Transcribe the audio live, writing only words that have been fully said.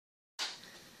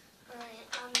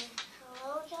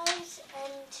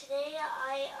today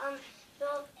I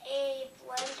built a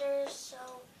blender, so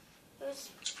it was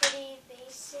pretty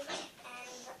basic,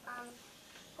 and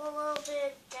put a little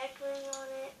bit of decorating on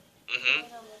it. Made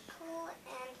it look cool,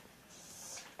 and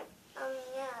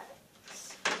yeah,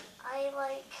 I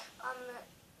like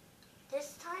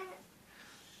this time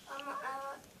I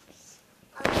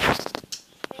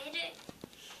made it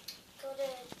go to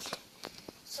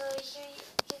so here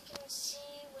you can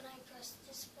see when I press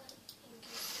this button, you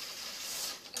can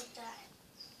see like that.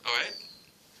 All right,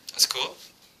 that's cool.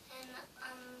 And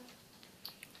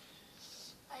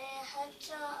I had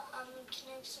to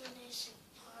connect some basic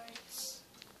parts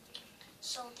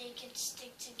so they could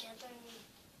stick together and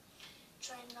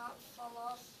try not fall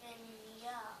off. And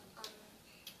yeah,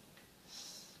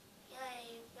 I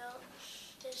built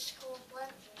this cool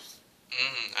blenders.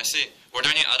 I see. Were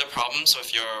there any other problems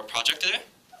with your project today?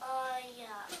 Yeah,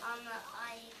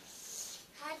 I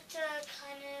had to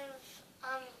kind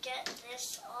of get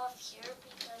this off here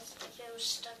because if it was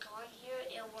stuck on here,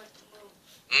 it wouldn't move.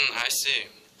 I see.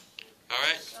 All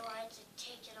right. So I had to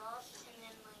take it off and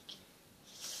then like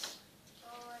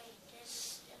go like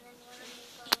this, and then when I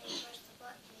finally press the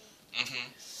button,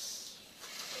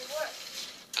 it worked.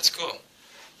 That's cool.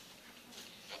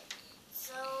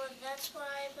 So that's what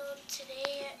I built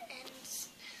today, and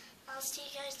I'll see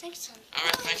you guys next time. All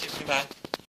right, thank you. Bye.